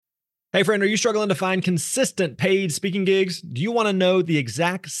Hey friend, are you struggling to find consistent paid speaking gigs? Do you want to know the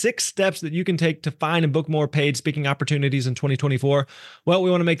exact 6 steps that you can take to find and book more paid speaking opportunities in 2024? Well,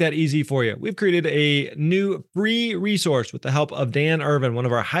 we want to make that easy for you. We've created a new free resource with the help of Dan Irvin, one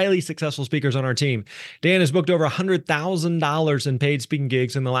of our highly successful speakers on our team. Dan has booked over $100,000 in paid speaking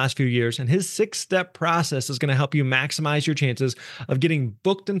gigs in the last few years, and his 6-step process is going to help you maximize your chances of getting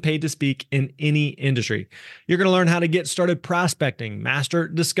booked and paid to speak in any industry. You're going to learn how to get started prospecting, master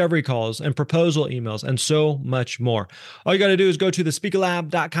discovery calls, and proposal emails, and so much more. All you got to do is go to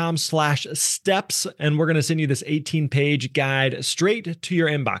thespeakerlab.com/steps, and we're going to send you this 18-page guide straight to your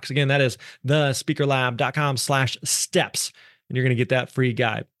inbox. Again, that is thespeakerlab.com/steps, and you're going to get that free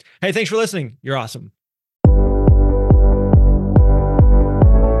guide. Hey, thanks for listening. You're awesome.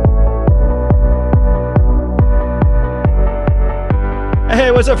 Hey,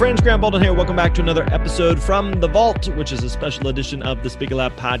 what's up, friends? Grant Baldwin here. Welcome back to another episode from The Vault, which is a special edition of the Speaker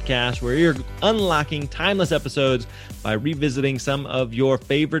Lab podcast, where you're unlocking timeless episodes by revisiting some of your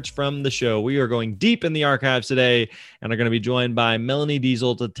favorites from the show. We are going deep in the archives today and are going to be joined by Melanie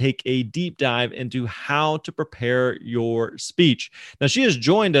Deasel to take a deep dive into how to prepare your speech. Now, she has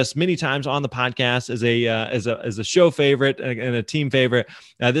joined us many times on the podcast as a show favorite and a team favorite.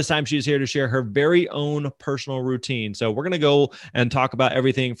 This time, she's here to share her very own personal routine. So we're going to go and talk about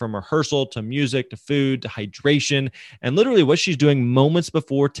everything from rehearsal to music to food to hydration and literally what she's doing moments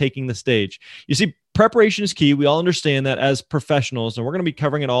before taking the stage. You see, preparation is key. We all understand that as professionals, and we're going to be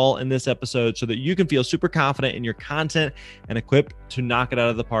covering it all in this episode so that you can feel super confident in your content and equipped to knock it out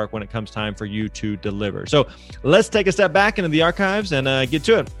of the park when it comes time for you to deliver. So let's take a step back into the archives and get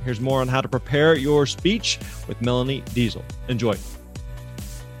to it. Here's more on how to prepare your speech with Melanie Deasel. Enjoy.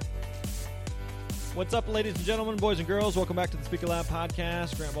 What's up, ladies and gentlemen, boys and girls? Welcome back to the Speaker Lab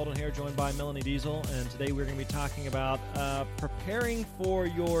podcast. Grant Baldwin here, joined by Melanie Deasel, and today we're going to be talking about preparing for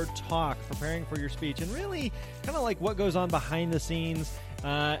your talk, preparing for your speech, and really kind of like what goes on behind the scenes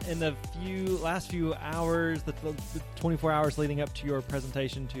in the last few hours, the 24 hours leading up to your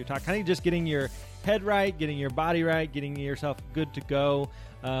presentation, to your talk, kind of just getting your head right, getting your body right, getting yourself good to go,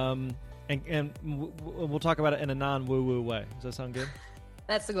 and we'll talk about it in a non-woo-woo way. Does that sound good?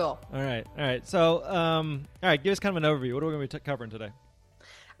 That's the goal. All right. So, all right, give us kind of an overview. What are we going to be covering today? I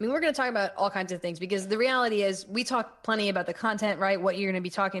mean, we're going to talk about all kinds of things because the reality is we talk plenty about the content, right? What you're going to be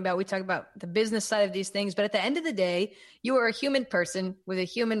talking about. We talk about the business side of these things. But at the end of the day, you are a human person with a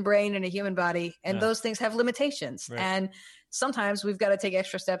human brain and a human body, and those things have limitations. Right. And sometimes we've got to take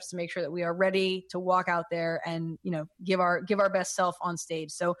extra steps to make sure that we are ready to walk out there and, give our best self on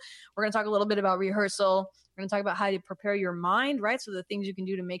stage. So we're going to talk a little bit about rehearsal. We're going to talk about how to prepare your mind, right? So the things you can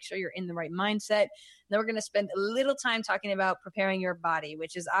do to make sure you're in the right mindset. Then we're going to spend a little time talking about preparing your body,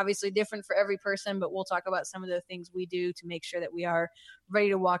 which is obviously different for every person, but we'll talk about some of the things we do to make sure that we are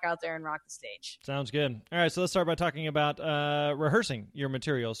ready to walk out there and rock the stage. Sounds good. All right, so let's start by talking about rehearsing your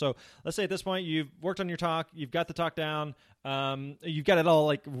material. So let's say at this point you've worked on your talk, you've got the talk down, you've got it all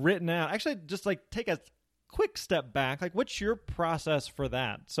like written out. Actually, just like take a quick step back. Like, what's your process for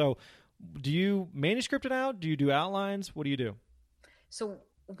that? So do you manuscript it out? Do you do outlines? What do you do? So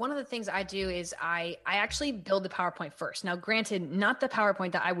one of the things I do is I actually build the PowerPoint first. Now, granted, not the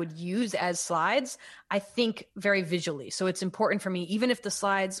PowerPoint that I would use as slides. I think very visually. So it's important for me, even if the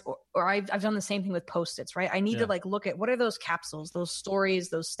slides, or I've done the same thing with Post-its, right? I need to look at what are those capsules, those stories,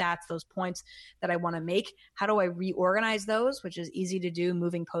 those stats, those points that I want to make. How do I reorganize those, which is easy to do,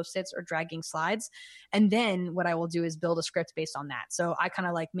 moving Post-its or dragging slides. And then what I will do is build a script based on that. So I kind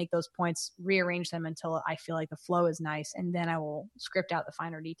of like make those points, rearrange them until I feel like the flow is nice. And then I will script out the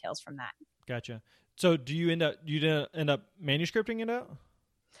finer details from that. Gotcha. So do you end up manuscripting it out?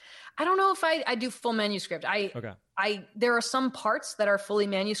 I don't know if I do full manuscript. There are some parts that are fully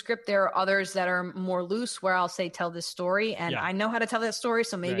manuscript. There are others that are more loose where I'll say, tell this story. And I know how to tell that story.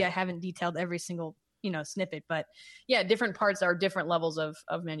 So maybe I haven't detailed every single, snippet, but different parts are different levels of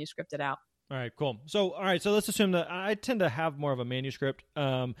manuscripted out. All right, cool. So, so let's assume that I tend to have more of a manuscript.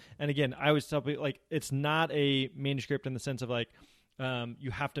 And again, I always tell people, like, it's not a manuscript in the sense of like, you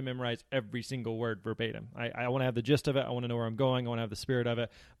have to memorize every single word verbatim. I want to have the gist of it. I want to know where I'm going. I want to have the spirit of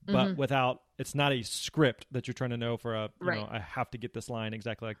it, but it's not a script that you're trying to know for I have to get this line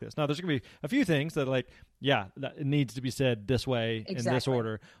exactly like this. Now, there's going to be a few things that that it needs to be said this way in this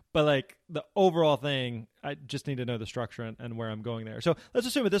order, but like the overall thing, I just need to know the structure and where I'm going there. So let's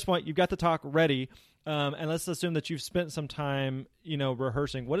assume at this point you've got the talk ready, and let's assume that you've spent some time,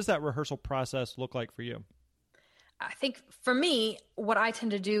 rehearsing. What does that rehearsal process look like for you? I think for me, what I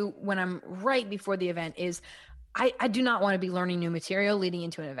tend to do when I'm right before the event is I do not want to be learning new material leading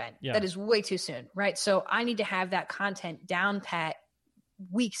into an event. Yeah. That is way too soon, right? So I need to have that content down pat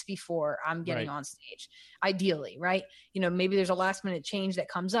weeks before I'm getting on stage, ideally, right? Maybe there's a last minute change that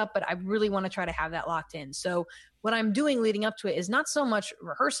comes up, but I really want to try to have that locked in. So what I'm doing leading up to it is not so much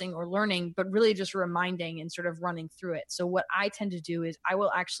rehearsing or learning, but really just reminding and sort of running through it. So what I tend to do is I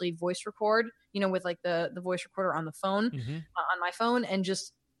will actually voice record, with like the voice recorder on the phone, on my phone, and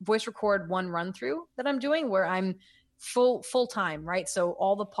just voice record one run through that I'm doing where I'm full time, right? So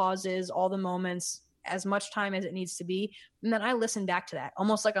all the pauses, all the moments, as much time as it needs to be. And then I listen back to that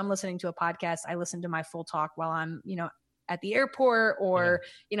almost like I'm listening to a podcast. I listen to my full talk while I'm, at the airport or,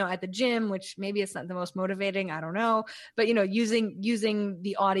 at the gym, which maybe it's not the most motivating. I don't know. But, using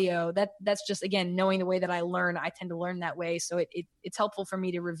the audio, that's just, again, knowing the way that I learn. I tend to learn that way. So it's helpful for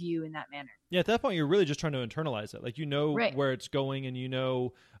me to review in that manner. Yeah. At that point, you're really just trying to internalize it. Like, where it's going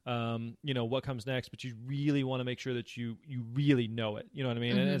and what comes next, but you really want to make sure that you really know it. You know what I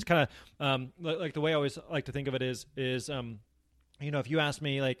mean? And it's kind of like the way I always like to think of it is if you ask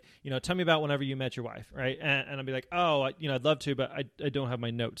me, like, tell me about whenever you met your wife, right? And I'll be like, oh, I'd love to, but I don't have my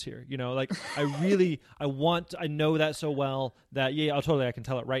notes here. Like I know that so well that, I can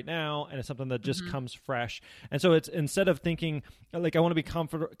tell it right now. And it's something that just comes fresh. And so it's, instead of thinking like, I want to be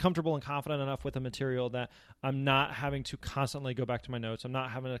comfortable and confident enough with the material that I'm not having to constantly go back to my notes. I'm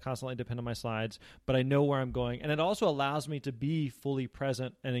not having to constantly depend on my slides, but I know where I'm going. And it also allows me to be fully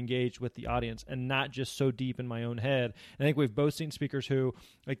present and engaged with the audience and not just so deep in my own head. And I think we've both seen speakers who,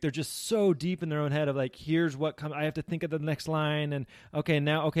 like, they're just so deep in their own head of like, here's what comes, I have to think of the next line, and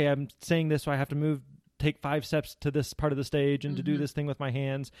I'm saying this, so I have to take 5 steps to this part of the stage and to do this thing with my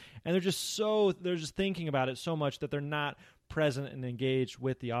hands. And they're just thinking about it so much that they're not present and engaged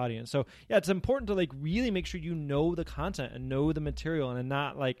with the audience. So yeah, it's important to like really make sure you know the content and know the material, and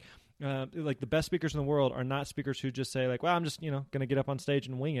not like the best speakers in the world are not speakers who just say like, well, I'm just, going to get up on stage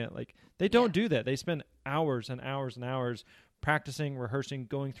and wing it. Like, they don't do that. They spend hours and hours and hours practicing, rehearsing,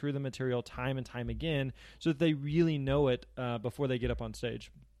 going through the material time and time again so that they really know it before they get up on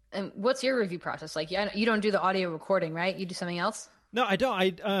stage. And what's your review process? Like, you don't do the audio recording, right? You do something else? No, I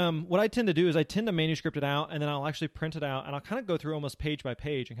don't. What I tend to do is I tend to manuscript it out, and then I'll actually print it out, and I'll kind of go through almost page by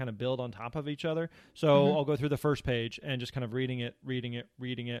page and kind of build on top of each other. So I'll go through the first page and just kind of reading it,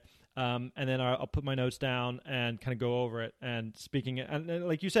 and then I'll put my notes down and kind of go over it and speaking it. And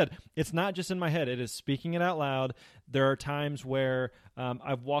like you said, it's not just in my head; it is speaking it out loud. There are times where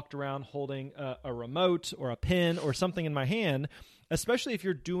I've walked around holding a remote or a pen or something in my hand, especially if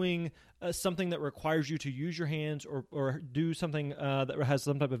you're doing something that requires you to use your hands or do something that has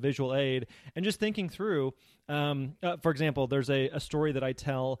some type of visual aid, and just thinking through. For example, there's a story that I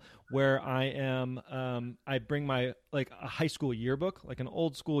tell where I bring my like a high school yearbook, like an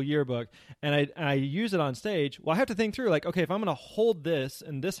old school yearbook, and I use it on stage. Well, I have to think through like, okay, if I'm going to hold this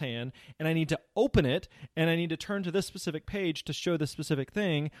in this hand and I need to open it and I need to turn to this specific page to show this specific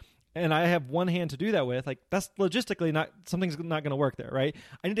thing, and I have one hand to do that with, like, that's logistically something's not going to work there, right?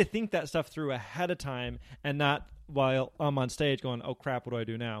 I need to think that stuff through ahead of time and not while I'm on stage going, oh crap, what do I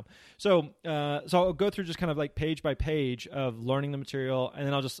do now? So I'll go through just kind of like page by page of learning the material, and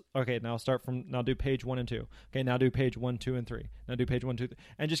then I'll just, okay, now I'll do page 1 and 2. Okay, now do page 1, 2, and 3. Now do page 1, 2, 3,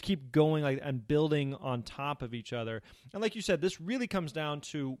 and just keep going like and building on top of each other. And like you said, this really comes down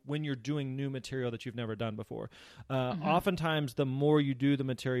to when you're doing new material that you've never done before. Oftentimes, the more you do the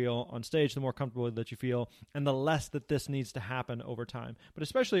material on stage, the more comfortable that you feel, and the less that this needs to happen over time. But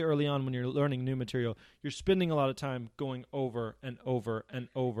especially early on when you're learning new material, you're spending a lot of time going over and over and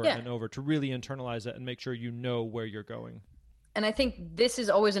over and over to really internalize it and make sure you know where you're going. And I think this is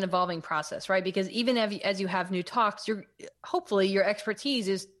always an evolving process, right? Because even as you have new talks, hopefully your expertise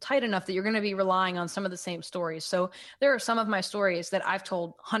is tight enough that you're going to be relying on some of the same stories. So there are some of my stories that I've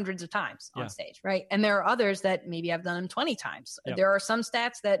told hundreds of times on stage, right? And there are others that maybe I've done them 20 times. There are some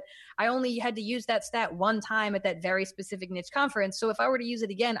stats that I only had to use that stat one time at that very specific niche conference. So if I were to use it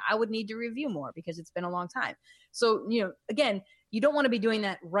again, I would need to review more because it's been a long time. So, again, you don't want to be doing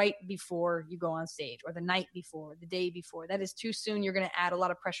that right before you go on stage or the night before, the day before. That is too soon. You're going to add a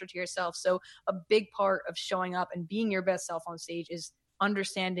lot of pressure to yourself. So a big part of showing up and being your best self on stage is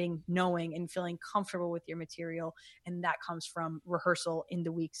understanding, knowing, and feeling comfortable with your material. And that comes from rehearsal in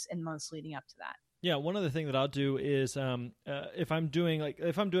the weeks and months leading up to that. Yeah, one other thing that I'll do is if I'm doing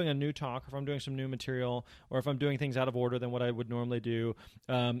a new talk, or if I'm doing some new material, or if I'm doing things out of order than what I would normally do,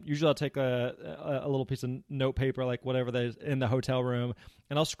 usually I'll take a little piece of note paper, like whatever that is in the hotel room,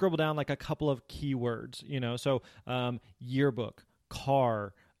 and I'll scribble down like a couple of keywords, So yearbook,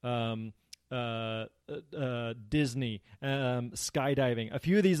 car, Disney, skydiving, a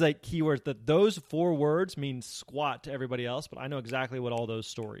few of these like keywords that those 4 words mean squat to everybody else, but I know exactly what all those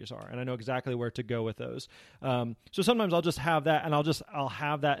stories are, and I know exactly where to go with those. So sometimes I'll just have that, and I'll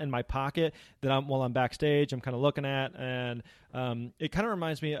have that in my pocket that while I'm backstage, I'm kind of looking at, and it kind of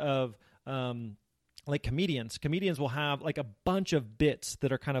reminds me of like comedians will have like a bunch of bits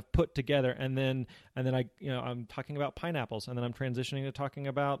that are kind of put together, and then I'm talking about pineapples, and then I'm transitioning to talking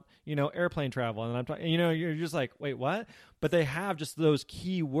about airplane travel, and I'm talking, you're just like, wait, what? But they have just those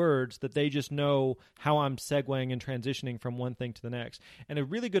key words that they just know how I'm segueing and transitioning from one thing to the next. And a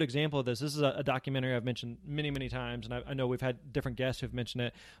really good example of this is a documentary I've mentioned many, many times, and I know we've had different guests who've mentioned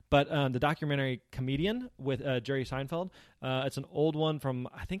it, but the documentary Comedian with Jerry Seinfeld, it's an old one from,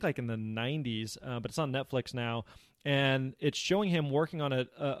 I think, like in the 90s, but it's on Netflix now. And it's showing him working on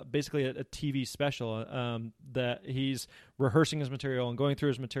basically a TV special that he's rehearsing his material and going through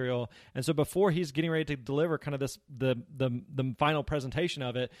his material. And so before he's getting ready to deliver kind of the final presentation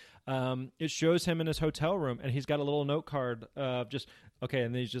of it, it shows him in his hotel room, and he's got a little note card of just, okay,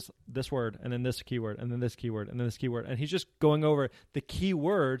 and then he's just this word, and then this keyword, and then this keyword, and then this keyword. And he's just going over the key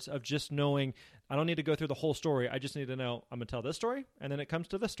words of just knowing, I don't need to go through the whole story. I just need to know, I'm going to tell this story, and then it comes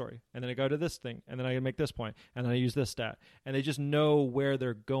to this story, and then I go to this thing, and then I make this point, and then I use this stat. And they just know where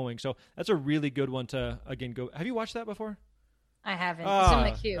they're going. So that's a really good one to, again, go. Have you watched that before? I haven't. It's in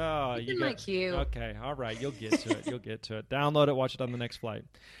my queue. It's in my queue. Okay. All right. You'll get to it. You'll get to it. Download it. Watch it on the next flight.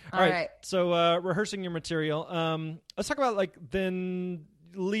 All right. So rehearsing your material. Let's talk about like then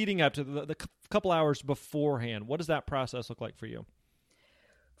leading up to the couple hours beforehand. What does that process look like for you?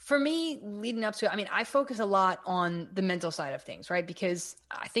 For me, leading up to it, I mean, I focus a lot on the mental side of things, right? Because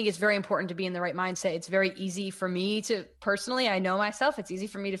I think it's very important to be in the right mindset. It's very easy for me to, personally, I know myself, it's easy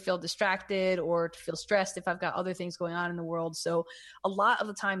for me to feel distracted or to feel stressed if I've got other things going on in the world. So a lot of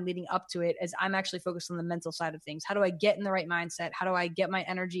the time leading up to it is I'm actually focused on the mental side of things. How do I get in the right mindset? How do I get my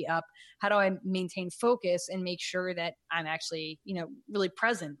energy up? How do I maintain focus and make sure that I'm actually, really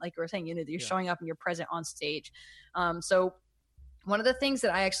present? Like you were saying, that you're showing up and you're present on stage. So one of the things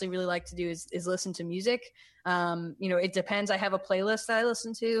that I actually really like to do is listen to music. It depends. I have a playlist that I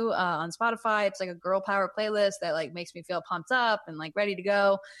listen to on Spotify. It's like a girl power playlist that like makes me feel pumped up and like ready to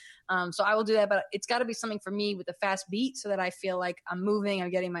go. So I will do that, but it's got to be something for me with a fast beat so that I feel like I'm moving, I'm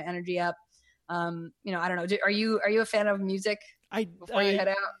getting my energy up. I don't know. Are you a fan of music? Before you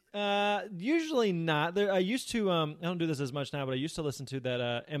head out? Usually not. I used to. I don't do this as much now, but I used to listen to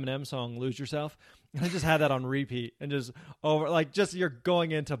that Eminem song "Lose Yourself." I just had that on repeat and just you're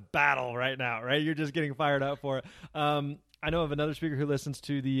going into battle right now, right? You're just getting fired up for it. I know of another speaker who listens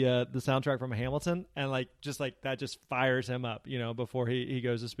to the soundtrack from Hamilton, and that just fires him up, before he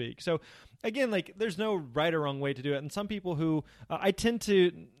goes to speak. So again, there's no right or wrong way to do it. And some people who I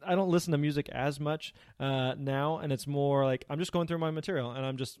don't listen to music as much now, and it's more like I'm just going through my material and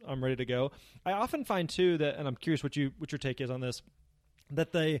I'm ready to go. I often find too that, and I'm curious what your take is on this,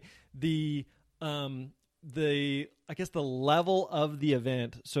 that I guess the level of the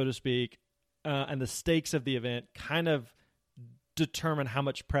event, so to speak, and the stakes of the event kind of determine how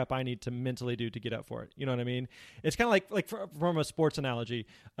much prep I need to mentally do to get up for it. You know what I mean? It's kind of like from a sports analogy.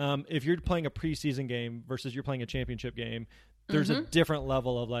 If you're playing a preseason game versus you're playing a championship game, there's a different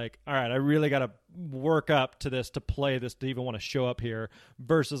level of like, all right, I really got to work up to this to play this to even want to show up here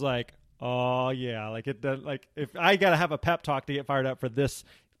versus like, oh yeah, if I got to have a pep talk to get fired up for this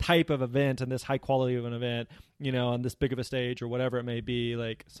type of event and this high quality of an event, on this big of a stage or whatever it may be,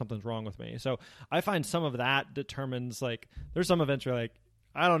 like something's wrong with me. So I find some of that determines, like, there's some events where like,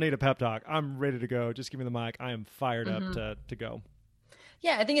 I don't need a pep talk. I'm ready to go. Just give me the mic. I am fired up to go.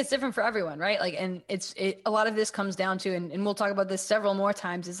 Yeah, I think it's different for everyone, right? Like, and a lot of this comes down to, and we'll talk about this several more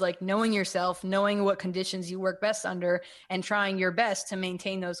times, is like knowing yourself, knowing what conditions you work best under, and trying your best to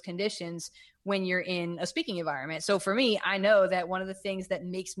maintain those conditions when you're in a speaking environment. So for me, I know that one of the things that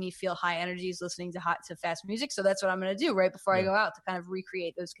makes me feel high energy is listening to fast music. So that's what I'm going to do right before I go out to kind of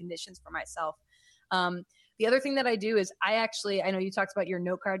recreate those conditions for myself. The other thing that I do is I know you talked about your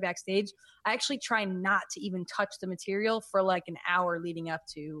note card backstage. I actually try not to even touch the material for like an hour leading up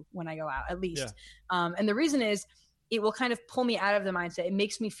to when I go out, at least. Yeah. And the reason is it will kind of pull me out of the mindset. It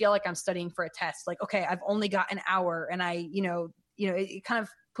makes me feel like I'm studying for a test. Like, okay, I've only got an hour, and it kind of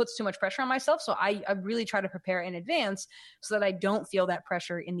puts too much pressure on myself. So I really try to prepare in advance so that I don't feel that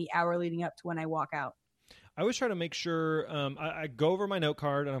pressure in the hour leading up to when I walk out. I always try to make sure I go over my note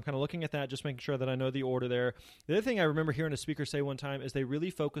card and I'm kind of looking at that, just making sure that I know the order there. The other thing I remember hearing a speaker say one time is they really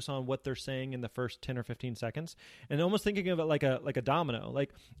focus on what they're saying in the first 10 or 15 seconds, and almost thinking of it like a domino.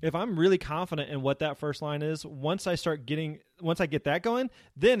 Like if I'm really confident in what that first line is, once I get that going,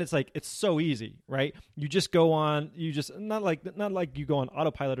 then it's like it's so easy, right? You just go on, you just not like you go on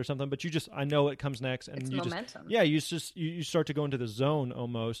autopilot or something, but I know it comes next, and it's you momentum. you start to go into the zone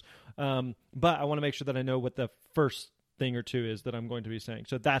almost. But I want to make sure that I know what the first thing or two is that I'm going to be saying.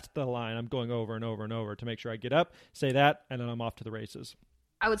 So that's the line I'm going over and over and over to make sure I get up, say that, and then I'm off to the races.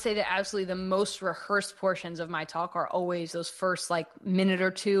 I would say that absolutely the most rehearsed portions of my talk are always those first like minute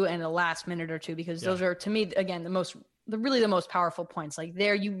or two and the last minute or two, because those are, to me, again, the most powerful points. Like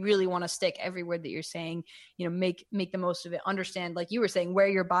there, you really want to stick every word that you're saying, make the most of it, understand, like you were saying, where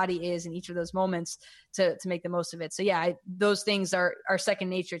your body is in each of those moments to make the most of it. So yeah, those things are second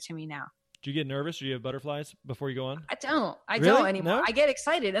nature to me now. Do you get nervous? Do you have butterflies before you go on? I don't Really? anymore. No? I get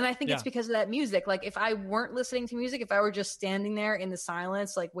excited. And I think it's because of that music. Like if I weren't listening to music, if I were just standing there in the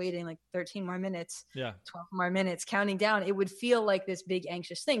silence, like waiting like 13 more minutes, 12 more minutes, counting down, it would feel like this big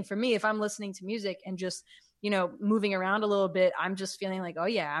anxious thing. For me, if I'm listening to music and just, moving around a little bit, I'm just feeling like, oh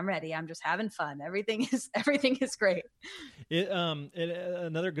yeah, I'm ready. I'm just having fun. Everything is great.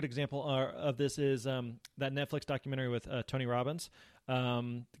 Another good example of this is that Netflix documentary with Tony Robbins.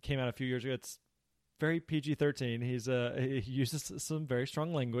 Came out a few years ago. It's very PG-13. He uses some very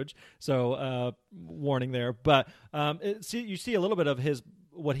strong language, so warning there. But you see a little bit of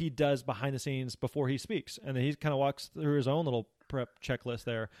what he does behind the scenes before he speaks, and then he kind of walks through his own little prep checklist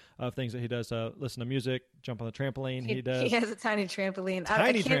there of things that he does. Listen to music, jump on the trampoline. He has a tiny trampoline.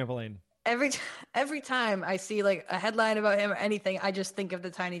 Trampoline. Every time I see like a headline about him or anything, I just think of the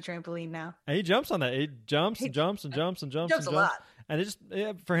tiny trampoline now. And he jumps on that. He jumps and jumps and jumps and jumps. Jumps a lot. And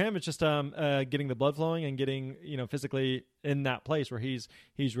for him, it's just getting the blood flowing and getting physically in that place where he's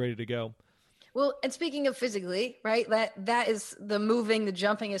ready to go. Well, and speaking of physically, right, that is the moving, the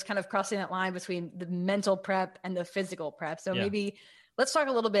jumping is kind of crossing that line between the mental prep and the physical prep. So maybe let's talk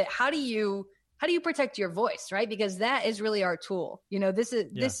a little bit. How do you protect your voice, right? Because that is really our tool.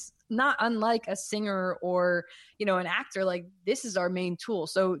 This not unlike a singer or, an actor, like this is our main tool.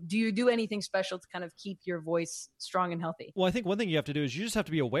 So do you do anything special to kind of keep your voice strong and healthy? Well, I think one thing you have to do is you just have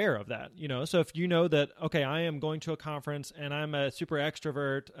to be aware of that, so if you know that, okay, I am going to a conference and I'm a super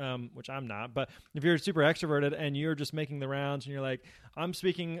extrovert, which I'm not, but if you're super extroverted and you're just making the rounds and you're like, I'm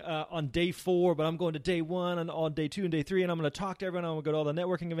speaking on day 4, but I'm going to day 1 and on day 2 and day 3, and I'm going to talk to everyone. I'm going to go to all the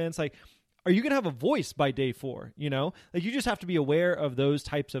networking events. Like, are you going to have a voice by day 4? Like you just have to be aware of those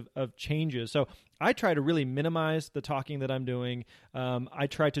types of changes. So I try to really minimize the talking that I'm doing. I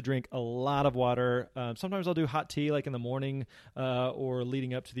try to drink a lot of water. Sometimes I'll do hot tea like in the morning or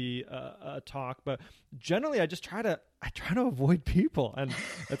leading up to the talk. But generally I try to avoid people. And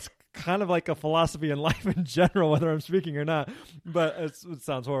it's kind of like a philosophy in life in general, whether I'm speaking or not, but it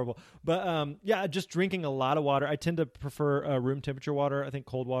sounds horrible. But just drinking a lot of water. I tend to prefer room temperature water. I think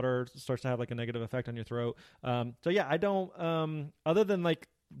cold water starts to have like a negative effect on your throat. I don't, other than like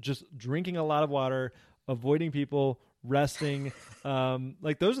just drinking a lot of water, avoiding people, resting.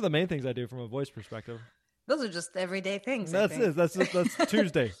 Like those are the main things I do from a voice perspective. Those are just everyday things. That's it. That's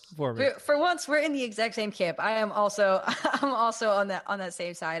Tuesday for me. For once, we're in the exact same camp. I'm also on that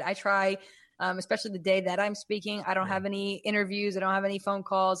same side. I try, especially the day that I'm speaking. I don't have any interviews. I don't have any phone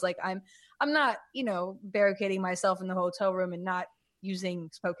calls. Like I'm not, barricading myself in the hotel room and not using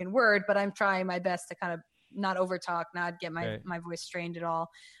spoken word, but I'm trying my best to kind of not over talk, not get my voice strained at all.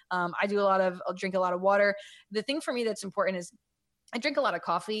 I'll drink a lot of water. The thing for me that's important is I drink a lot of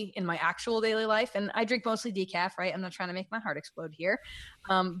coffee in my actual daily life, and I drink mostly decaf, right? I'm not trying to make my heart explode here.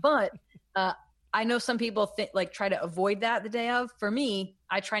 But I know some people try to avoid that the day of. For me,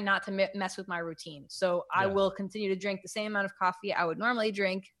 I try not to mess with my routine. So I will continue to drink the same amount of coffee I would normally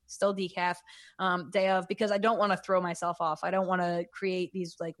drink, still decaf, day of, because I don't want to throw myself off. I don't want to create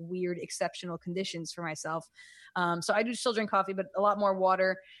these like weird exceptional conditions for myself. So I do still drink coffee, but a lot more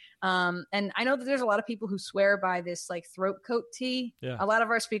water. And I know that there's a lot of people who swear by this like throat coat tea. Yeah. A lot of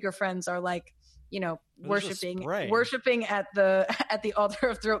our speaker friends are like, worshiping at the altar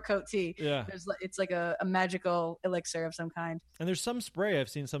of throat coat tea. Yeah. It's like a magical elixir of some kind. And there's some spray I've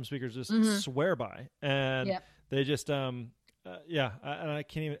seen some speakers just swear by, and they just, I can't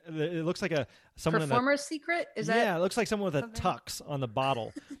even. It looks like someone performer's secret. Is that? Yeah, it looks like someone with a tux on the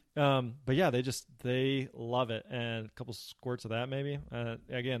bottle. But yeah, they love it, and a couple squirts of that maybe.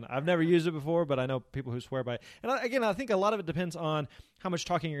 Again, I've never used it before, but I know people who swear by it. And I think a lot of it depends on how much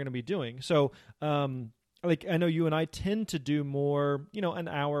talking you're going to be doing. So like I know you and I tend to do more, an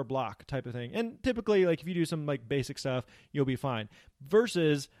hour block type of thing. And typically, like if you do some like basic stuff, you'll be fine.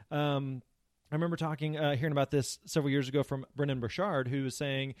 Versus, I remember hearing about this several years ago from Brendan Burchard, who was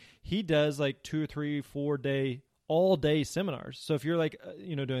saying he does like 2 or 3, 4 day, all day seminars. So if you're like,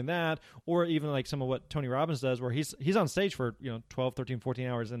 doing that, or even like some of what Tony Robbins does, where he's on stage for, 12, 13, 14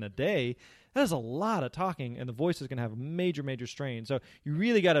 hours in a day, that is a lot of talking, and the voice is going to have major, major strain. So you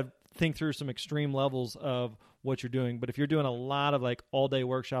really got to think through some extreme levels of what you're doing. But if you're doing a lot of like all day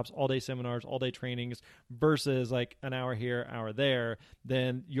workshops, all day seminars, all day trainings versus like an hour here, hour there,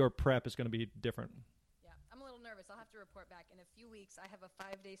 then your prep is going to be different. Yeah, I'm a little nervous. I'll have to report back. In a few weeks, I have a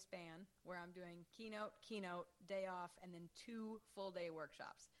 5-day span where I'm doing keynote, day off, and then 2 full-day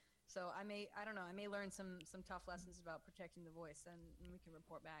workshops. So I may learn some tough lessons about protecting the voice, and we can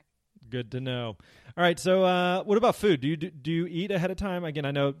report back. Good to know. All right. So what about food? Do you eat ahead of time? Again,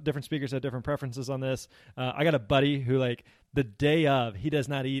 I know different speakers have different preferences on this. I got a buddy who like the day of, he does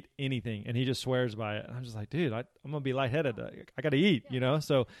not eat anything and he just swears by it. And I'm just like, dude, I'm going to be lightheaded. I got to eat,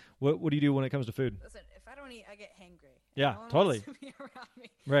 So what do you do when it comes to food? Listen, if I don't eat, I get hangry. Yeah, no one totally. wants to be around me.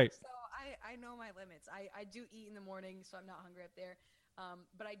 Right. So I know my limits. I do eat in the morning, so I'm not hungry up there.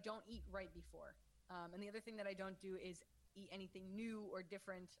 But I don't eat right before. And the other thing that I don't do is eat anything new or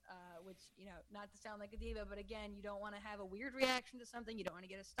different, which, not to sound like a diva, but again, you don't want to have a weird reaction to something. You don't want to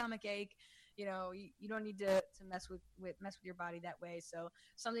get a stomach ache. You don't need to mess with your body that way. So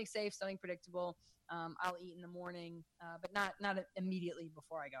something safe, something predictable. I'll eat in the morning, but not immediately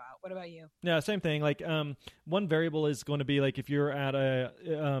before I go out. What about you? Yeah, same thing. Like one variable is going to be like if you're at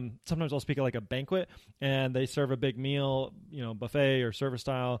sometimes I'll speak at like a banquet and they serve a big meal, buffet or service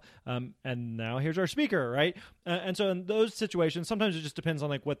style, and now here's our speaker, right? And so in those situations, sometimes it just depends on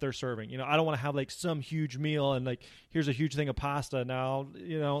like what they're serving. I don't want to have like some huge meal and like here's a huge thing of pasta. Now,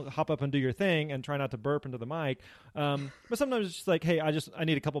 hop up and do your thing and try not to burp into the mic. But sometimes it's just like, hey, I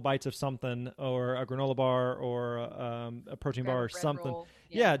need a couple bites of something, or a granola bar, or a protein bar, or something.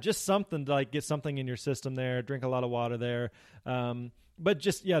 Yeah, just something to like get something in your system there. Drink a lot of water there. But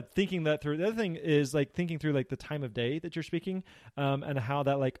just, thinking that through. The other thing is like thinking through like the time of day that you're speaking, and how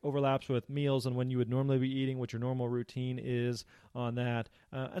that like overlaps with meals and when you would normally be eating, what your normal routine is on that.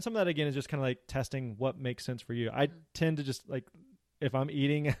 And some of that again is just kind of like testing what makes sense for you. I tend to just like, if I'm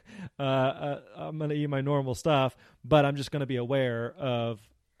eating, I'm going to eat my normal stuff, but I'm just going to be aware of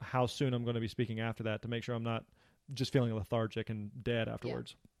how soon I'm going to be speaking after that to make sure I'm not just feeling lethargic and dead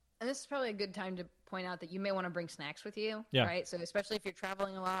afterwards. Yeah. And this is probably a good time to point out that you may want to bring snacks with you, yeah. right? So especially if you're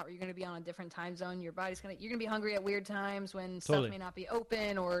traveling a lot or you're going to be on a different time zone, you're going to be hungry at weird times when stuff may not be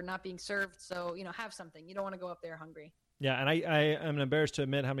open or not being served. So, have something. You don't want to go up there hungry. Yeah, and I am embarrassed to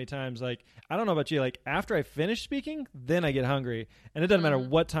admit how many times, like, I don't know about you, like, after I finish speaking, then I get hungry. And it doesn't matter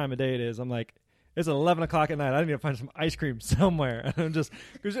what time of day it is. I'm like, it's 11 o'clock at night. I need to find some ice cream somewhere. And I'm just,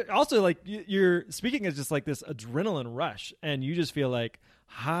 because also, like, you're speaking is just like this adrenaline rush, and you just feel like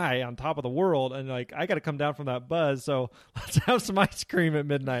high on top of the world. And, like, I got to come down from that buzz, so let's have some ice cream at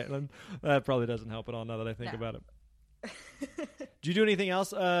midnight. And that probably doesn't help at all now that I think about it. Do you do anything else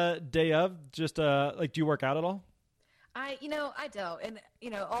day of? Just, like, do you work out at all? I don't. And,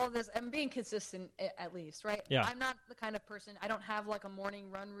 all of this, I'm being consistent at least, right? Yeah. I'm not the kind of person, I don't have like a morning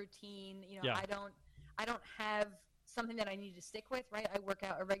run routine. I don't have something that I need to stick with, right? I work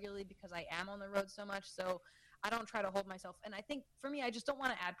out irregularly because I am on the road so much. So I don't try to hold myself. And I think for me, I just don't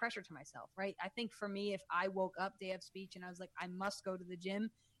want to add pressure to myself, right? I think for me, if I woke up day of speech and I was like, I must go to the gym,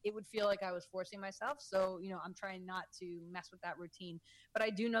 it would feel like I was forcing myself. So, I'm trying not to mess with that routine. But I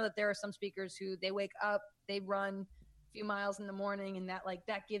do know that there are some speakers who they wake up, they run few miles in the morning, and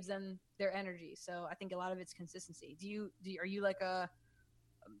that gives them their energy. So I think a lot of it's consistency. Are you like a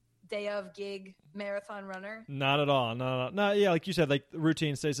day of gig marathon runner? Not at all. No. Yeah, like you said, like the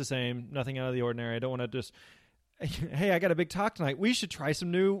routine stays the same. Nothing out of the ordinary. I don't want to just, hey, I got a big talk tonight. We should try some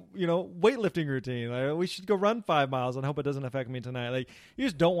new, weightlifting routine. Like, we should go run 5 miles and hope it doesn't affect me tonight. Like, you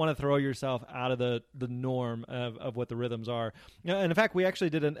just don't want to throw yourself out of the norm of what the rhythms are. And in fact, we actually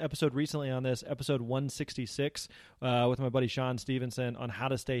did an episode recently on this, episode 166, with my buddy Sean Stevenson on how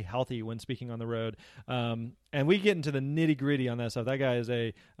to stay healthy when speaking on the road. And we get into the nitty gritty on that stuff. That guy is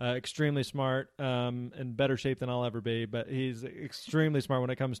extremely smart, in better shape than I'll ever be, but he's extremely smart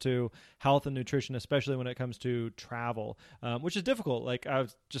when it comes to health and nutrition, especially when it comes to travel, which is difficult. Like, I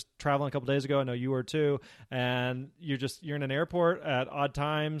was just traveling a couple days ago. I know you were too. And you're in an airport at odd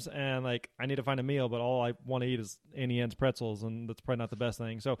times, and like, I need to find a meal, but all I want to eat is Annie Ann's pretzels, and that's probably not the best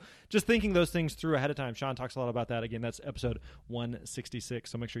thing. So just thinking those things through ahead of time. Sean talks a lot about that. Again, that's episode 166.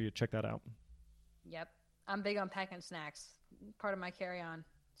 So make sure you check that out. Yep. I'm big on packing snacks. Part of my carry-on.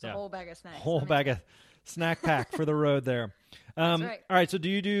 It's a whole bag of snacks. Whole bag of snack pack for the road there. That's right. All right. So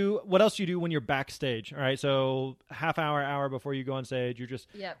what else do you do when you're backstage? All right. So half hour before you go on stage, you're just,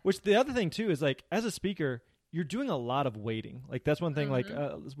 which the other thing too is like, as a speaker, you're doing a lot of waiting. Like that's one thing like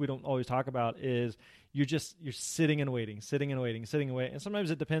we don't always talk about is you're sitting and waiting. And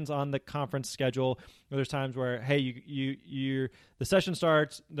sometimes it depends on the conference schedule. There's times where, hey, the session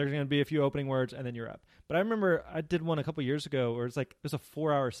starts, there's going to be a few opening words and then you're up. But I remember I did one a couple years ago where it was a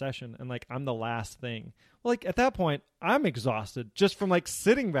 4-hour session and like I'm the last thing. Well, like at that point I'm exhausted just from like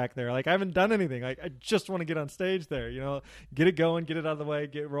sitting back there. Like I haven't done anything. Like I just want to get on stage there, get it going, get it out of the way,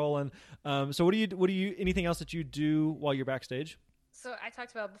 get rolling. So what do you, anything else that you do while you're backstage? So I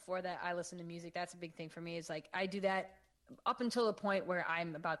talked about before that I listen to music. That's a big thing for me. Is like I do that up until the point where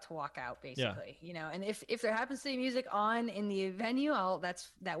I'm about to walk out, basically. And if there happens to be music on in the venue,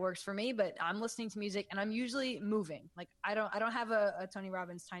 that works for me. But I'm listening to music and I'm usually moving. Like I don't have a Tony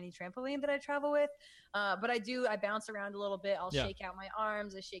Robbins tiny trampoline that I travel with, but I bounce around a little bit. I'll shake out my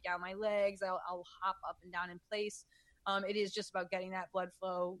arms, I shake out my legs, I'll hop up and down in place. It is just about getting that blood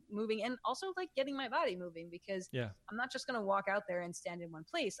flow moving and also like getting my body moving because I'm not just going to walk out there and stand in one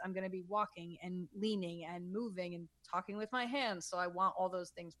place. I'm going to be walking and leaning and moving and talking with my hands. So I want all those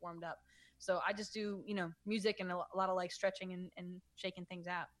things warmed up. So I just do, music and a lot of like stretching and shaking things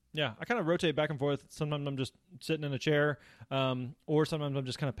out. Yeah, I kind of rotate back and forth. Sometimes I'm just sitting in a chair, or sometimes I'm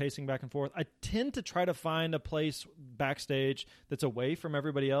just kind of pacing back and forth. I tend to try to find a place backstage that's away from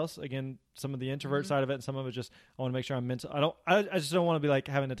everybody else. Again, some of the introvert side of it, and some of it just I want to make sure I'm mental. I just don't want to be like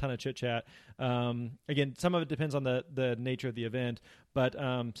having a ton of chit chat. Again, some of it depends on the nature of the event, but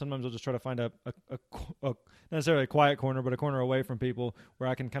sometimes I'll just try to find a not necessarily a quiet corner, but a corner away from people where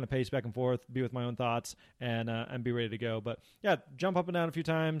I can kind of pace back and forth, be with my own thoughts, and be ready to go. But yeah, jump up and down a few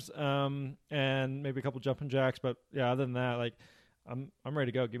times. And maybe a couple jumping jacks, but yeah, other than that, like I'm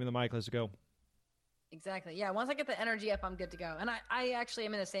ready to go. Give me the mic, let's go. Exactly. Yeah. Once I get the energy up, I'm good to go. And I actually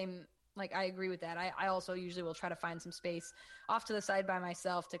am in the same, like, I agree with that. I also usually will try to find some space off to the side by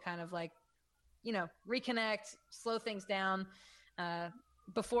myself to kind of like, reconnect, slow things down,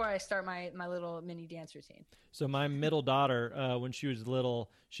 before I start my little mini dance routine. So my middle daughter, when she was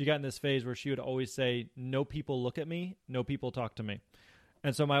little, she got in this phase where she would always say, no people look at me, no people talk to me.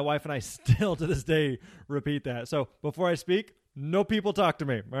 And so my wife and I still to this day repeat that. So before I speak, no people talk to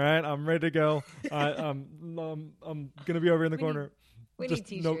me. All right, I'm ready to go. I'm going to be over in the corner. We need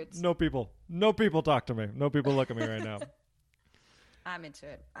t-shirts. No people talk to me. No people look at me right now. I'm into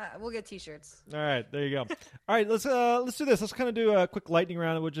it. We'll get t-shirts. All right, there you go. All right, let's do this. Let's kind of do a quick lightning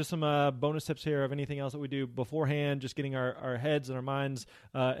round with just some bonus tips here of anything else that we do beforehand, just getting our heads and our minds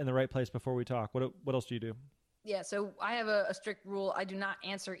in the right place before we talk. What else do you do? Yeah, so I have a strict rule. I do not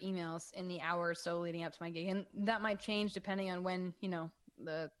answer emails in the hour or so leading up to my gig. And that might change depending on when,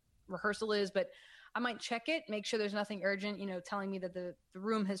 the rehearsal is. But I might check it, make sure there's nothing urgent, telling me that the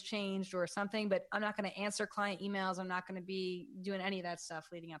room has changed or something. But I'm not going to answer client emails. I'm not going to be doing any of that stuff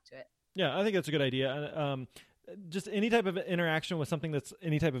leading up to it. Yeah, I think that's a good idea. Just any type of interaction with something that's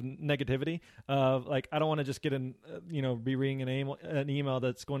any type of negativity like I don't want to just get be reading an email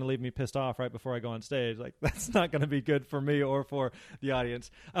that's going to leave me pissed off right before I go on stage. Like that's not going to be good for me or for the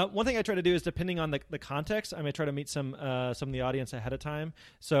audience. One thing I try to do is depending on the context, I may try to meet some of the audience ahead of time.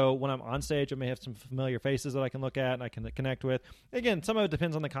 So when I'm on stage, I may have some familiar faces that I can look at and I can connect with. Again, some of it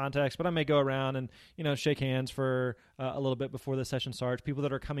depends on the context, but I may go around and, shake hands for a little bit before the session starts. People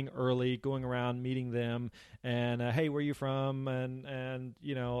that are coming early, going around, meeting them, and hey, where are you from? And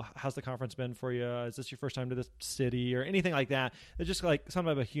how's the conference been for you? Is this your first time to this city or anything like that? It's just like some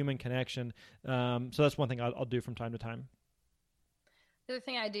of a human connection. So that's one thing I'll do from time to time. The other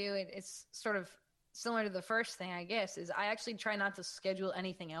thing I do, it's sort of similar to the first thing, I guess, is I actually try not to schedule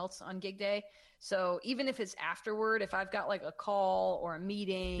anything else on gig day. So even if it's afterward, if I've got like a call or a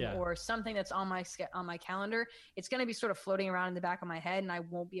meeting or something that's on my calendar, it's going to be sort of floating around in the back of my head and I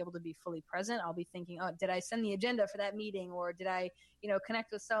won't be able to be fully present. I'll be thinking, oh, did I send the agenda for that meeting? Or did I,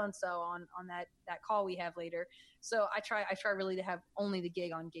 connect with so-and-so on that call we have later? So I try really to have only the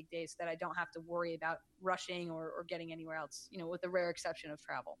gig on gig days so that I don't have to worry about rushing or getting anywhere else, with the rare exception of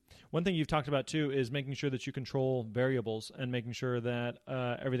travel. One thing you've talked about too is making sure that you control variables and making sure that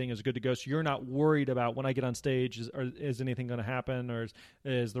everything is good to go. So you're not worried about when I get on stage, is anything going to happen or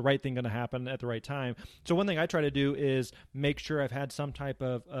is the right thing going to happen at the right time? So one thing I try to do is make sure I've had some type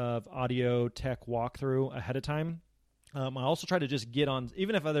of audio tech walkthrough ahead of time. I also try to just get on,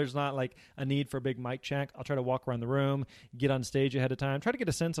 even if there's not like a need for a big mic check, I'll try to walk around the room, get on stage ahead of time, try to get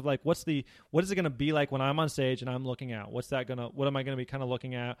a sense of like, what is it going to be like when I'm on stage and I'm looking out? What am I going to be kind of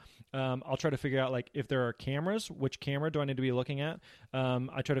looking at? I'll try to figure out like if there are cameras, which camera do I need to be looking at?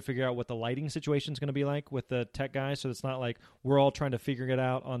 I try to figure out what the lighting situation is going to be like with the tech guys. So it's not like we're all trying to figure it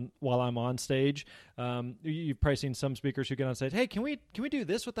out while I'm on stage. You've probably seen some speakers who get on stage, hey, can we do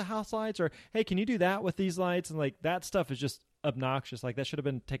this with the house lights? Or, hey, can you do that with these lights? And like that stuff is just obnoxious. Like that should have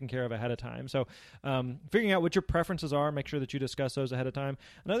been taken care of ahead of time. So figuring out what your preferences are, make sure that you discuss those ahead of time.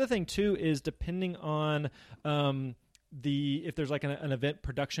 Another thing too is depending on if there's like an event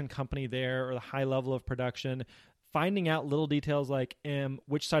production company there or the high level of production, finding out little details like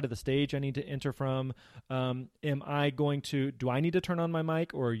which side of the stage I need to enter from. Do I need to turn on my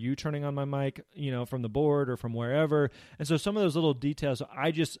mic, or are you turning on my mic, from the board or from wherever? And so some of those little details,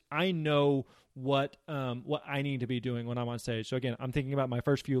 I know what I need to be doing when I'm on stage. So again, I'm thinking about my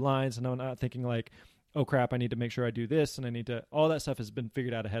first few lines, and I'm not thinking like, oh crap, I need to make sure I do this, and all that stuff has been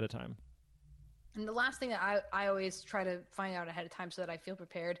figured out ahead of time. And the last thing that I always try to find out ahead of time so that I feel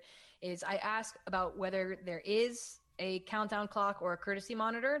prepared is I ask about whether there is a countdown clock or a courtesy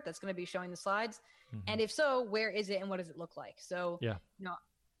monitor that's going to be showing the slides. Mm-hmm. And if so, where is it and what does it look like? So,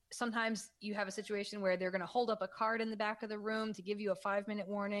 sometimes you have a situation where they're going to hold up a card in the back of the room to give you a 5-minute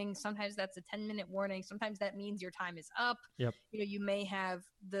warning. Sometimes that's a 10-minute warning. Sometimes that means your time is up. Yep. You may have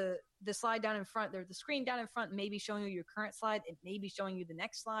the slide down in front, the screen down in front may be showing you your current slide. It may be showing you the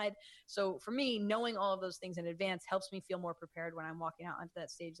next slide. So for me, knowing all of those things in advance helps me feel more prepared when I'm walking out onto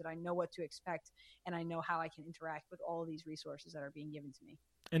that stage, that I know what to expect and I know how I can interact with all of these resources that are being given to me.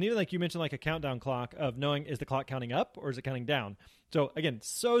 And even like you mentioned, like a countdown clock of knowing, is the clock counting up or is it counting down? So again,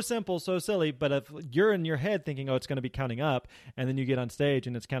 so simple, so silly, but if you're in your head thinking, oh, it's going to be counting up, and then you get on stage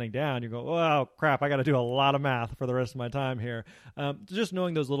and it's counting down, you go, oh, crap, I got to do a lot of math for the rest of my time here. Just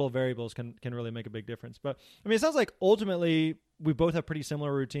knowing those little variables can really make a big difference. But I mean, it sounds like ultimately we both have pretty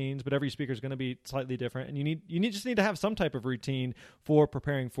similar routines, but every speaker is going to be slightly different. And you just need to have some type of routine for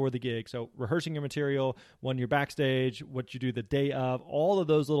preparing for the gig. So rehearsing your material, when you're backstage, what you do the day of, all of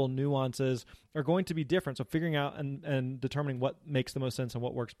those little nuances are going to be different. So figuring out and determining what makes the most sense and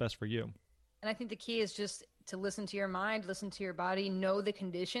what works best for you. And I think the key is just to listen to your mind, listen to your body, know the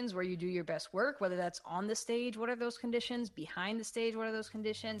conditions where you do your best work, whether that's on the stage, what are those conditions, behind the stage, what are those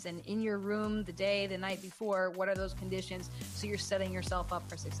conditions, and in your room the day, the night before, what are those conditions, so you're setting yourself up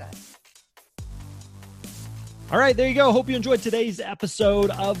for success. All right, there you go. Hope you enjoyed today's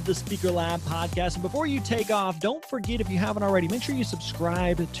episode of the Speaker Lab podcast. And before you take off, don't forget, if you haven't already, make sure you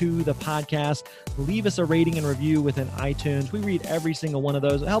subscribe to the podcast. Leave us a rating and review within iTunes. We read every single one of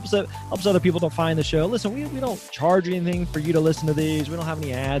those. It helps other people to find the show. Listen, we don't charge anything for you to listen to these. We don't have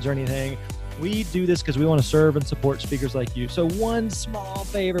any ads or anything. We do this because we want to serve and support speakers like you. So one small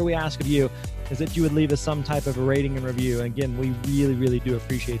favor we ask of you is that you would leave us some type of a rating and review. And again, we really, really do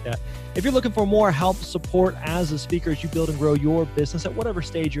appreciate that. If you're looking for more help, support as a speaker as you build and grow your business at whatever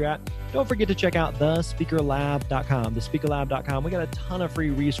stage you're at, don't forget to check out thespeakerlab.com, thespeakerlab.com. We got a ton of free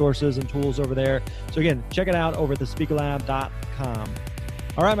resources and tools over there. So again, check it out over at thespeakerlab.com.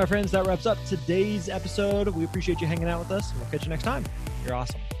 All right, my friends, that wraps up today's episode. We appreciate you hanging out with us. We'll catch you next time. You're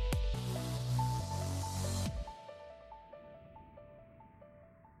awesome.